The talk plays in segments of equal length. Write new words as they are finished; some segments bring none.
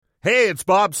Hey, it's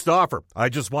Bob Stauffer. I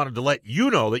just wanted to let you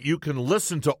know that you can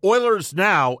listen to Oilers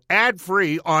Now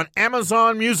ad-free on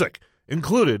Amazon Music,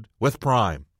 included with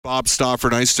Prime. Bob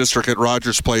Stauffer, Nice District at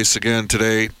Rogers Place again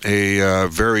today. A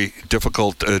very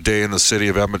difficult day in the city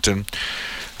of Edmonton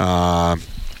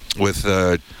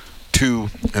with two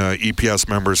EPS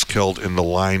members killed in the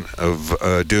line of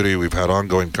duty. We've had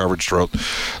ongoing coverage throughout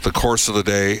the course of the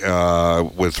day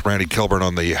with Randy Kilburn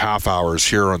on the half hours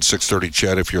here on 630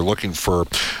 CHED. If you're looking for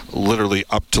literally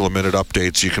up-to-the-minute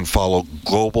updates, you can follow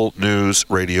Global News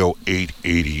Radio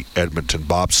 880 Edmonton.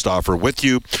 Bob Stauffer with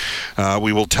you.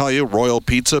 We will tell you Royal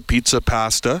Pizza, pizza,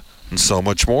 pasta, and so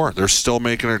much more. They're still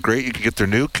making it great. You can get their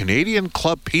new Canadian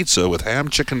Club Pizza with ham,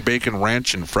 chicken, bacon,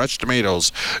 ranch, and fresh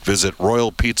tomatoes. Visit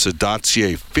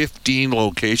royalpizza.ca. 15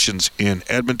 locations in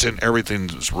Edmonton.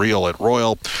 Everything's real at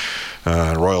Royal.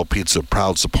 Royal Pizza,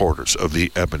 proud supporters of the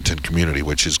Edmonton community,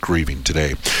 which is grieving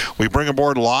today. We bring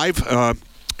aboard live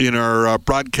in our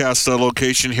broadcast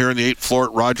location here in the 8th floor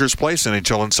at Rogers Place,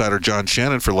 NHL insider John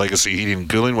Shannon for Legacy Heating and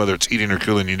Cooling. Whether it's heating or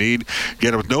cooling you need,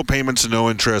 get it with no payments and no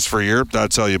interest for a year.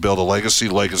 That's how you build a legacy.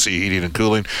 Legacy Heating and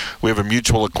Cooling. We have a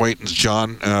mutual acquaintance,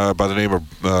 John, by the name of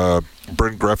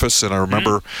Bryn Griffiths, and I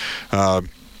remember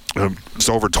it's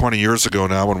over 20 years ago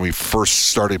now when we first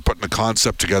started putting the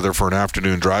concept together for an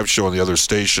afternoon drive show on the other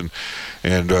station,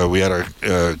 and we had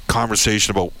a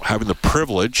conversation about having the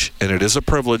privilege, and it is a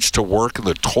privilege, to work in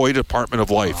the toy department of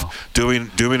life. Wow.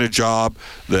 doing a job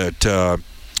that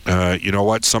you know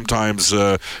what, sometimes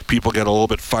people get a little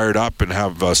bit fired up and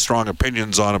have strong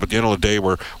opinions on it, but at the end of the day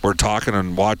we're talking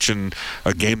and watching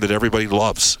a game that everybody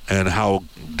loves, and how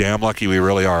damn lucky we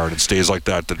really are. And it's days like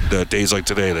that, days like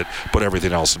today, that put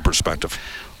everything else in perspective.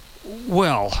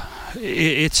 Well,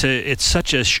 it's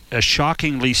such a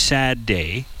shockingly sad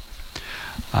day,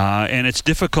 and it's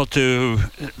difficult to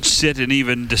sit and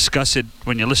even discuss it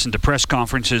when you listen to press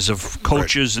conferences of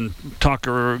coaches, right, and talk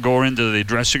or go into the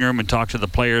dressing room and talk to the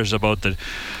players about the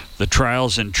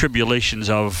trials and tribulations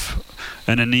of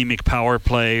an anemic power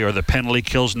play, or the penalty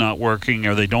kills not working,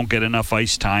 or they don't get enough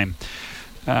ice time.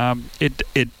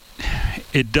 It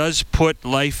does put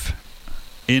life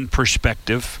in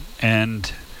perspective,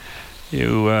 and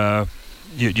you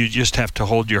just have to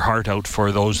hold your heart out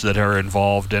for those that are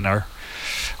involved and are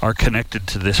connected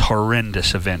to this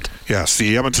horrendous event. Yes,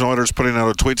 the Edmonton Oilers putting out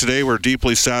a tweet today. We're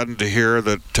deeply saddened to hear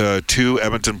that two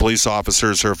Edmonton police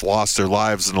officers have lost their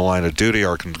lives in the line of duty.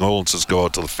 Our condolences go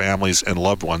out to the families and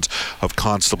loved ones of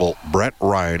Constable Brett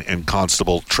Ryan and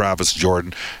Constable Travis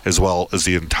Jordan, as well as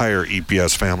the entire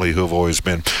EPS family, who have always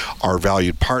been our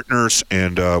valued partners.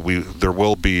 And there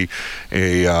will be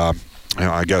a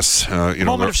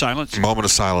moment of silence. Moment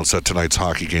of silence at tonight's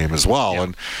hockey game as well.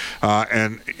 Yeah.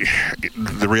 And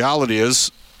the reality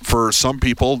is, for some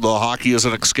people, the hockey is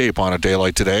an escape on a day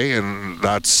like today, and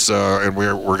that's and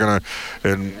we're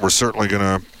certainly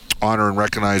gonna honor and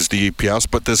recognize the EPS.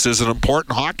 But this is an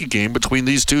important hockey game between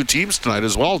these two teams tonight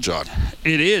as well, John.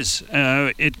 It is.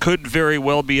 It could very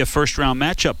well be a first-round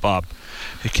matchup, Bob.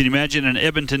 Can you imagine an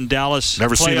Edmonton-Dallas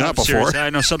Never seen that before. Series? I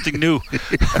know, something new.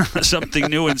 Something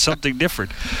new and something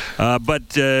different. But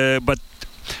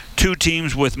two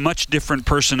teams with much different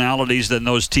personalities than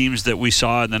those teams that we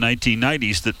saw in the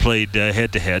 1990s that played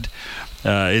head-to-head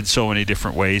in so many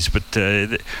different ways. But,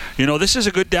 this is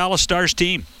a good Dallas Stars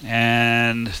team,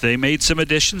 and they made some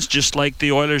additions, just like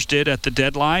the Oilers did at the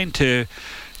deadline, to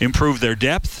improve their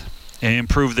depth and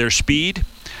improve their speed.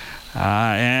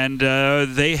 And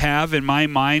they have, in my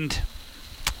mind,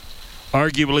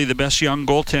 arguably the best young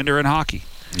goaltender in hockey.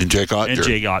 And Jake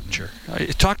Ottinger. I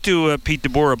talked to Pete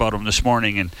DeBoer about him this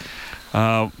morning, and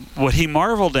what he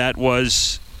marveled at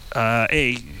was,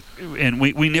 and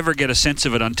we never get a sense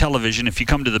of it on television. If you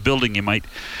come to the building, you might,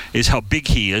 is how big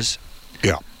he is.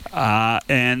 Yeah.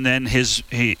 And then his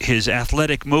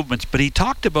athletic movements. But he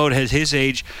talked about, at his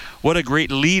age, what a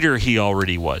great leader he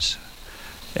already was.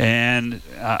 And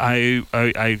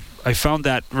I found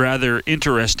that rather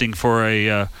interesting for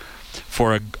a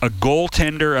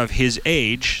goaltender of his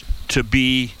age to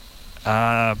be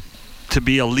a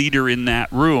leader in that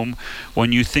room.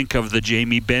 When you think of the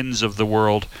Jamie Benns of the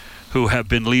world, who have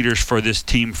been leaders for this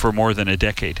team for more than a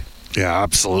decade. Yeah,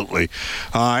 absolutely.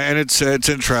 And it's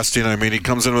interesting. I mean, he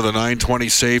comes in with a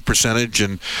 .920 save percentage,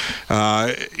 and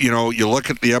you look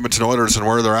at the Edmonton Oilers and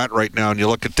where they're at right now, and you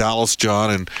look at Dallas,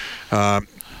 John, and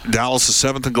Dallas is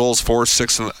 7th in goals for,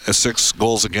 6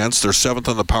 goals against. They're 7th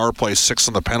on the power play, 6th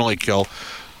on the penalty kill.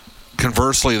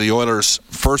 Conversely, the Oilers,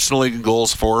 1st in the league in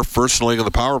goals for, 1st in the league in the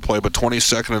power play, but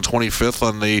 22nd and 25th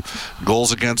on the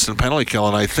goals against and penalty kill.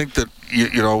 And I think that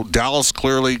Dallas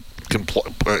clearly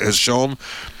has shown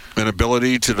an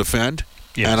ability to defend.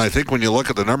 Yes. And I think when you look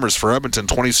at the numbers for Edmonton,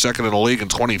 22nd in the league and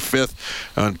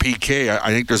 25th on PK, I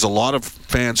think there's a lot of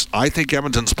fans. I think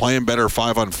Edmonton's playing better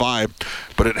 5-on-5,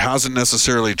 but it hasn't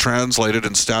necessarily translated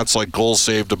in stats like goals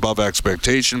saved above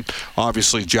expectation.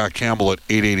 Obviously, Jack Campbell at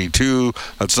 882.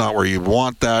 That's not where you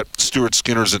want that. Stuart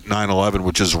Skinner's at 911,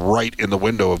 which is right in the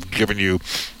window of giving you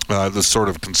the sort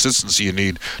of consistency you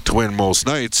need to win most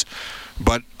nights.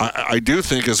 But I do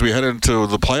think as we head into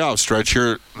the playoff stretch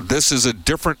here, this is a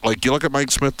different, like you look at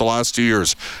Mike Smith the last 2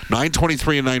 years,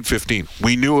 923 and 915.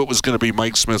 We knew it was going to be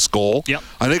Mike Smith's goal. Yep.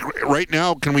 I think right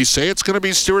now, can we say it's going to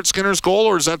be Stuart Skinner's goal,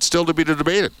 or is that still to be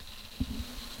debated?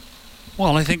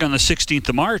 Well, I think on the 16th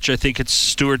of March, I think it's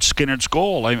Stuart Skinner's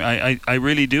goal. I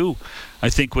really do.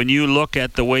 I think when you look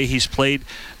at the way he's played,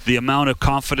 the amount of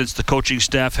confidence the coaching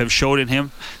staff have showed in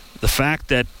him, the fact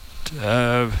that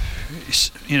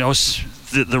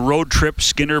the road trip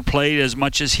Skinner played as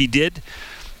much as he did,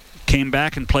 came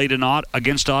back and played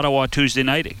against Ottawa Tuesday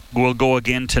night, will go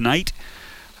again tonight.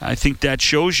 I think that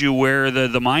shows you where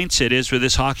the mindset is with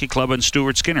this hockey club and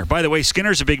Stuart Skinner. By the way,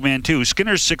 Skinner's a big man too.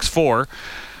 Skinner's 6'4",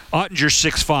 Ottinger's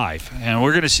 6'5", and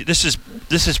we're going to see this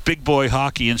is big boy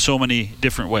hockey in so many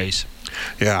different ways.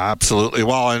 Yeah, absolutely.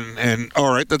 Well, and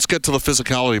all right, let's get to the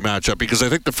physicality matchup, because I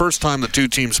think the first time the two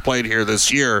teams played here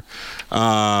this year,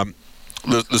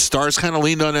 the Stars kind of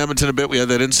leaned on Edmonton a bit. We had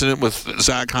that incident with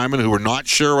Zach Hyman, who we're not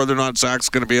sure whether or not Zach's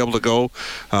going to be able to go.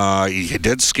 He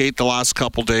did skate the last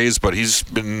couple days, but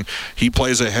he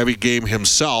plays a heavy game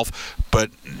himself. But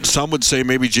some would say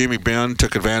maybe Jamie Benn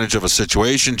took advantage of a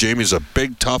situation. Jamie's a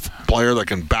big, tough player that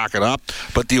can back it up.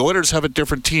 But the Oilers have a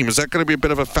different team. Is that going to be a bit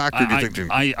of a factor, do you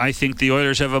think? I think the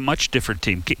Oilers have a much different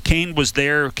team. Kane was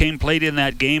there. Kane played in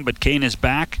that game, but Kane is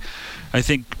back. I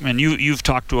think, and you've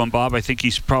talked to him, Bob, I think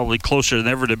he's probably closer than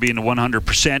ever to being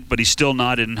 100%, but he's still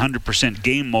not in 100%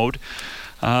 game mode.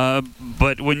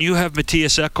 But when you have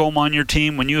Matthias Ekholm on your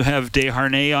team, when you have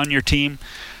Desharnais on your team,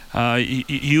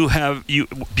 you have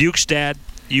Bukestad,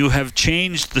 you have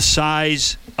changed the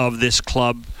size of this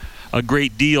club a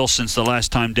great deal since the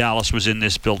last time Dallas was in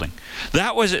this building.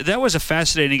 That was a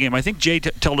fascinating game. I think Jay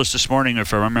told us this morning,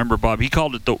 if I remember, Bob, he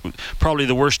called it probably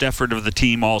the worst effort of the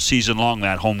team all season long,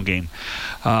 that home game.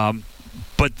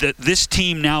 But this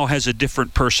team now has a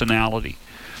different personality.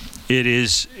 It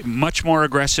is much more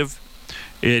aggressive.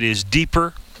 It is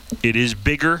deeper. It is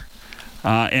bigger.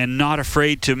 And not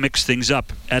afraid to mix things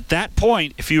up. At that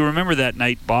point, if you remember that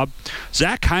night, Bob,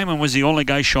 Zach Hyman was the only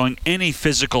guy showing any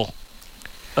physical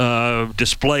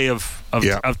display of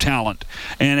talent,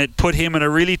 and it put him in a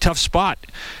really tough spot.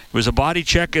 It was a body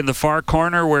check in the far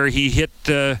corner where he hit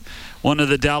one of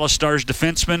the Dallas Stars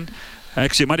defensemen.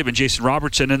 Actually, it might have been Jason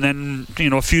Robertson, and then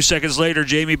a few seconds later,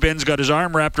 Jamie Benn's got his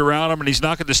arm wrapped around him, and he's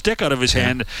knocking the stick out of his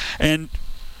hand, and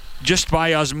just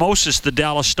by osmosis, the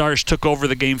Dallas Stars took over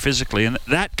the game physically, and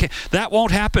that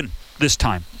won't happen this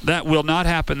time. That will not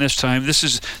happen this time.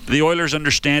 The Oilers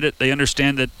understand it. They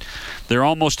understand that they're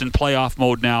almost in playoff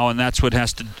mode now, and that's what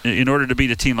has to. In order to beat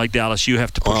a team like Dallas, you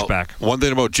have to push back. One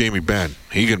thing about Jamie Benn,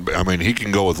 he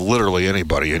can go with literally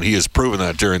anybody, and he has proven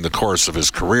that during the course of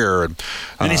his career.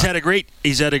 And he's had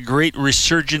a great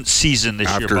resurgent season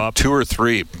this year, Bob. After 2 or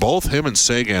 3, both him and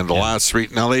Sagan, the last 3.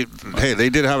 Now they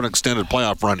did have an extended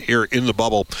playoff run here in the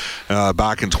bubble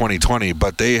back in 2020,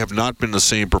 but they have not been the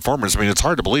same performers. I mean, it's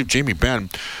hard to believe Jamie Benn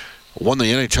won the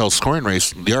NHL scoring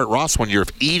race, the Art Ross one year,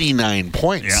 of 89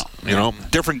 points.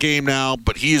 Different game now,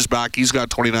 but he is back. He's got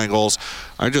 29 goals.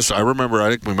 I remember, I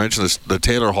think we mentioned this, the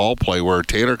Taylor Hall play where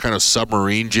Taylor kind of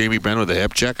submarined Jamie Benn with a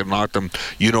hip check and knocked him,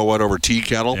 over tea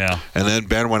kettle. Yeah. And then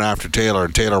Benn went after Taylor,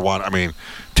 and Taylor won. I mean,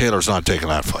 Taylor's not taking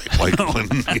that fight.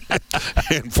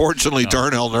 Unfortunately,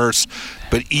 Darnell Nurse.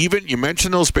 But even, you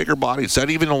mentioned those bigger bodies, that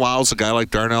even allows a guy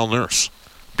like Darnell Nurse.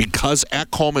 Because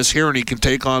Ekholm is here and he can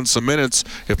take on some minutes,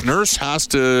 if Nurse has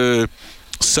to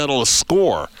settle a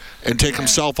score and take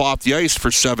himself off the ice for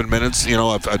 7 minutes,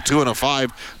 a 2 and a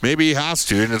 5, maybe he has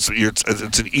to, and it's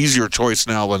an easier choice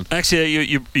now than.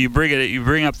 Actually, you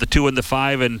bring up the 2 and the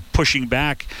 5 and pushing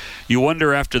back. You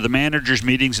wonder after the managers'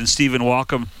 meetings and Stephen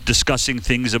Walkom discussing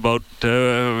things about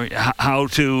how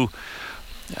to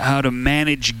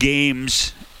manage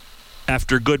games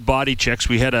after good body checks.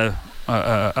 We had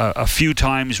a few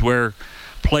times where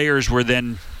players were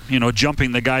then,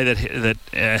 jumping the guy that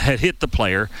had hit the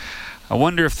player. I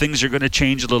wonder if things are going to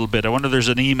change a little bit. I wonder if there's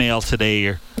an email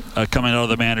today coming out of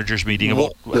the managers' meeting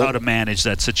about how to manage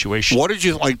that situation. What did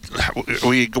you like?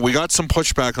 We got some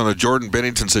pushback on the Jordan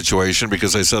Binnington situation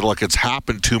because they said, look, it's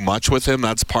happened too much with him.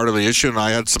 That's part of the issue. And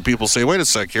I had some people say, wait a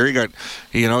sec here.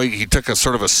 He took a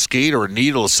sort of a skate or a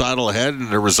knee to the side of the head, and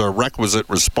there was a requisite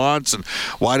response. And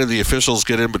why did the officials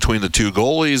get in between the two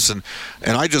goalies? And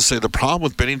I just say the problem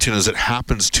with Binnington is it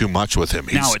happens too much with him.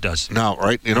 Now it does. Now,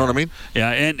 right? You know what I mean? Yeah,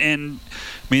 and I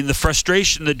mean, the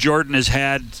frustration that Jordan has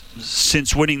had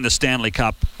since winning the Stanley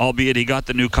Cup, albeit he got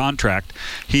the new contract,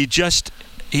 he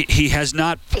has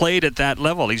not played at that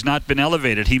level. He's not been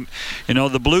elevated.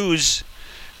 The Blues,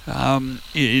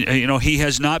 he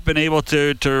has not been able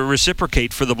to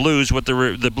reciprocate for the Blues what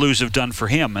the Blues have done for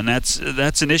him, and that's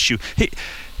an issue.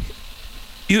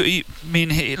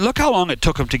 Look how long it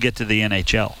took him to get to the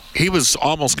NHL. He was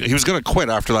going to quit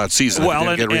after that season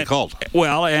and get recalled.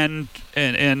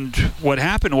 And what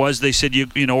happened was they said,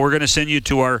 we're going to send you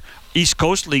to our East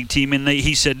Coast League team, and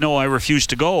he said, no, I refuse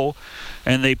to go.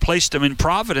 And they placed him in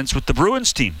Providence with the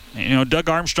Bruins team. Doug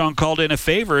Armstrong called in a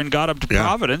favor and got him to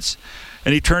Providence,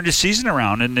 and he turned his season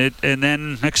around. And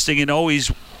then next thing you know, he's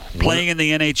playing in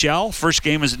the NHL. First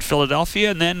game is in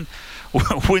Philadelphia, and then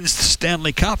wins the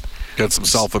Stanley Cup. Gets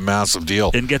himself a massive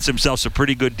deal. And gets himself a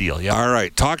pretty good deal, yeah. All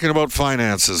right, talking about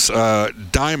finances,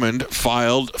 Diamond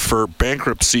filed for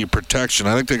bankruptcy protection.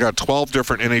 I think they got 12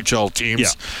 different NHL teams. Yeah.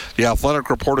 The Athletic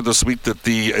reported this week that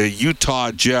the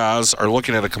Utah Jazz are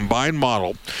looking at a combined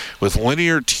model with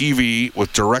linear TV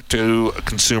with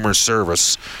direct-to-consumer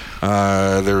service.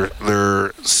 Their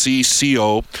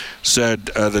CCO said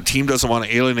the team doesn't want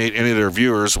to alienate any of their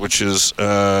viewers, which is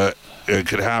it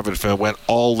could happen if it went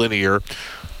all linear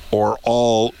or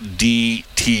all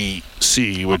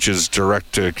DTC, which is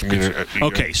direct to community.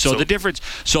 Okay, so the difference.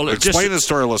 So explain the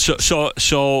story.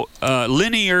 So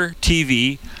linear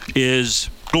TV is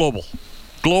global.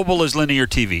 Global is linear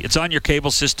TV. It's on your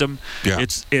cable system. Yeah.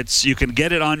 It's you can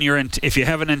get it on your if you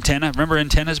have an antenna. Remember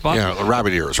antennas, Bob? Yeah,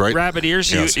 rabbit ears, right? Rabbit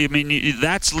ears. Yes.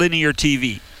 That's linear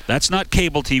TV. That's not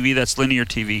cable TV. That's linear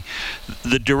TV.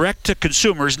 The direct to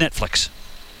consumer is Netflix.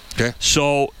 Okay.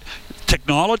 So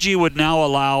technology would now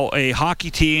allow a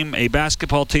hockey team, a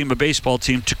basketball team, a baseball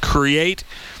team to create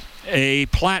a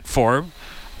platform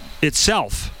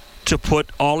itself to put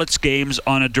all its games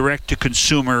on a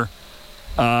direct-to-consumer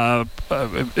app.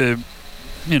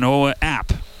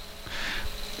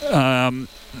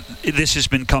 This has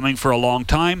been coming for a long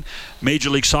time. Major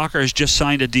League Soccer has just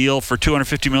signed a deal for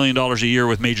 $250 million a year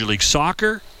with Major League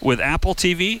Soccer, with Apple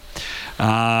TV.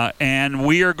 And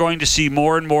we are going to see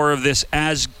more and more of this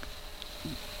as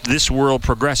this world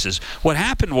progresses. What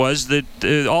happened was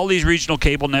that all these regional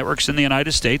cable networks in the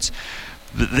United States,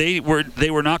 they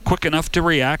were not quick enough to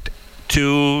react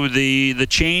to the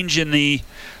change in the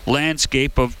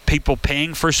landscape of people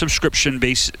paying for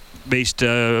subscription-based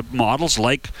models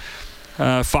like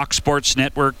Fox Sports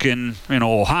Network in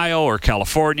Ohio or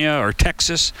California or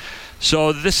Texas.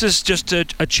 So this is just a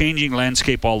changing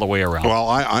landscape all the way around. Well,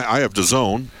 I have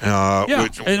DAZN.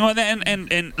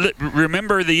 And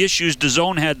remember the issues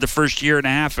DAZN had the first year and a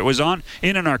half it was on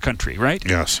in our country, right?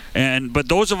 Yes. But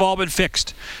those have all been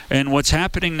fixed. And what's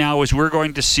happening now is we're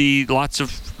going to see lots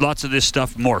of this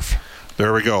stuff morph.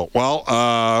 There we go. Well,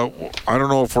 I don't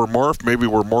know if we're morphed. Maybe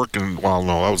we're morking. Well,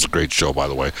 no, that was a great show, by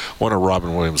the way. One of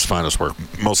Robin Williams' finest work.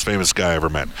 Most famous guy I ever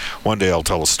met. One day I'll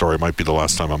tell a story. Might be the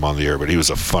last time I'm on the air, but he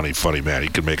was a funny, funny man. He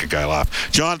could make a guy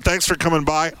laugh. John, thanks for coming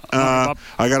by. I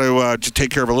got to take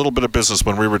care of a little bit of business.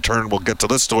 When we return, we'll get to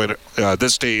this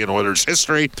day in Oilers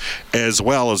history, as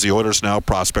well as the Oilers Now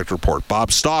Prospect Report.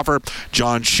 Bob Stauffer,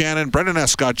 John Shannon, Brendan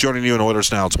Escott joining you in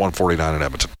Oilers Now. It's 1:49 in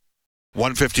Edmonton.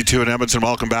 1:52 in Edmonton.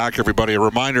 Welcome back, everybody. A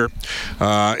reminder,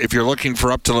 if you're looking for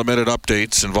up-to-the-minute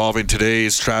updates involving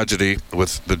today's tragedy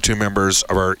with the two members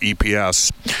of our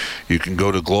EPS, you can go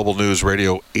to Global News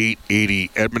Radio 880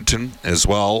 Edmonton as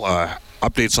well.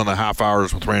 Updates on the half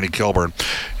hours with Randy Kilburn.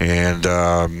 And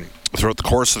throughout the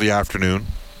course of the afternoon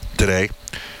today,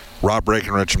 Rob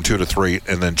Breckenridge from 2 to 3,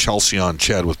 and then Chelsea on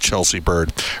Ched with Chelsea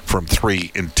Bird from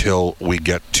 3 until we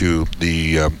get to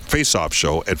the face-off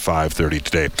show at 5:30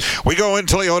 today. We go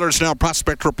into the Oilers Now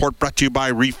Prospect Report, brought to you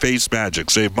by Reface Magic.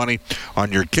 Save money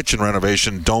on your kitchen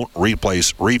renovation. Don't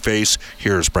replace, reface.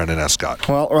 Here's Brendan Escott.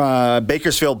 Well,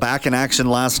 Bakersfield back in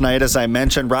action last night, as I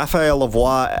mentioned. Raphael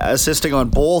Lavoie assisting on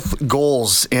both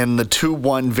goals in the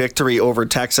 2-1 victory over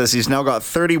Texas. He's now got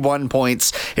 31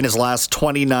 points in his last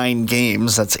 29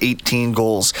 games. That's 18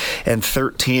 goals and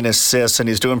 13 assists, and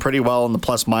he's doing pretty well in the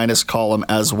plus-minus column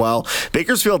as well.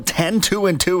 Bakersfield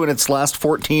 10-2-2 in its last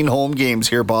 14 home games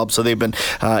here, Bob, so they've been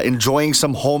enjoying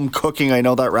some home cooking. I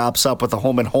know that wraps up with a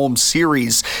home-and-home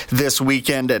series this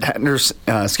weekend at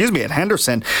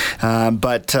Henderson.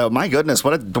 But my goodness,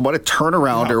 what a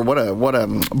turnaround, or what a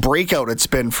breakout it's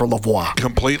been for Lavoie.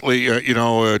 Completely,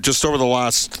 just over the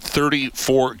last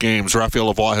 34 games,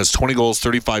 Raphael Lavoie has 20 goals,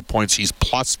 35 points. He's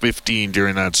plus 15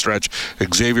 during that stretch.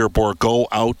 Xavier Bourgault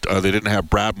out. They didn't have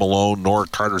Brad Malone nor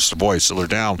Carter Savoy, so they're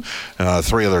down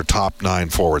 3 of their top 9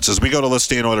 forwards. As we go to this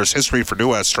day in Oilers history for New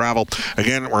West Travel,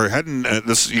 again, we're heading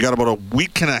you got about a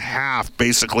week and a half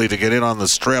basically to get in on the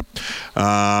strip.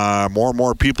 More and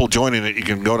more people joining it. You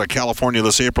can go to California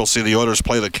this April, see the Oilers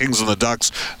play the Kings and the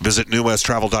Ducks. Visit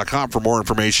newwesttravel.com for more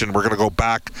information. We're going to go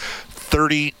back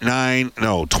 29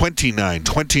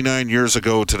 years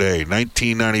ago today,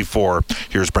 1994.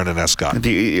 Here's Brendan Escott.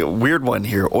 The weird one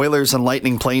here. Oilers and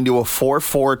Lightning playing to a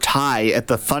 4-4 tie at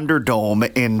the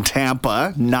Thunderdome in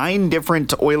Tampa. 9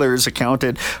 different Oilers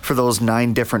accounted for those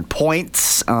 9 different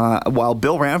points, while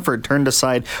Bill Ranford turned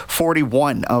aside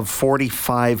 41 of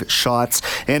 45 shots.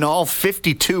 In all,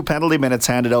 52 penalty minutes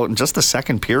handed out in just the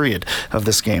second period of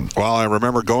this game. Well, I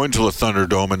remember going to the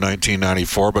Thunderdome in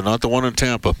 1994, but not the one in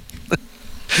Tampa.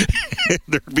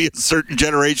 There'd be a certain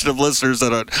generation of listeners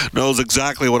that knows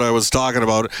exactly what I was talking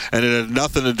about, and it had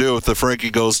nothing to do with the Frankie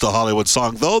Goes to Hollywood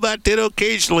song, though that did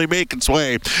occasionally make its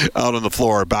way out on the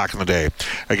floor back in the day.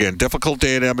 Again, difficult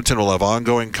day in Edmonton. We'll have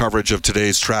ongoing coverage of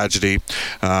today's tragedy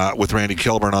with Randy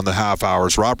Kilburn on the half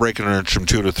hours, Rob Breckenridge from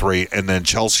 2 to 3, and then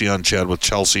Chelsea Unched with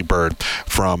Chelsea Bird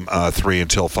from 3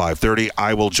 until 5:30.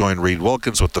 I will join Reed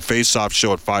Wilkins with the Face-Off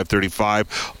Show at 5:35,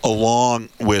 along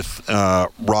with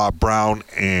Rob Brown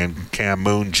and Cam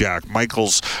Moon, Jack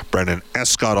Michaels, Brendan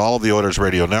Escott, all of the Oilers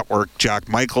Radio Network. Jack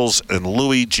Michaels and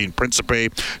Louis, Gene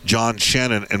Principe, John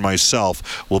Shannon, and myself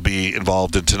will be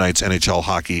involved in tonight's NHL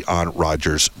Hockey on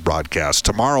Rogers broadcast.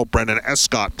 Tomorrow, Brendan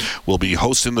Escott will be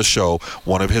hosting the show.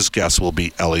 One of his guests will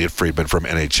be Elliot Friedman from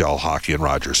NHL Hockey and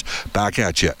Rogers. Back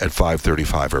at you at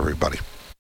 5:35, everybody.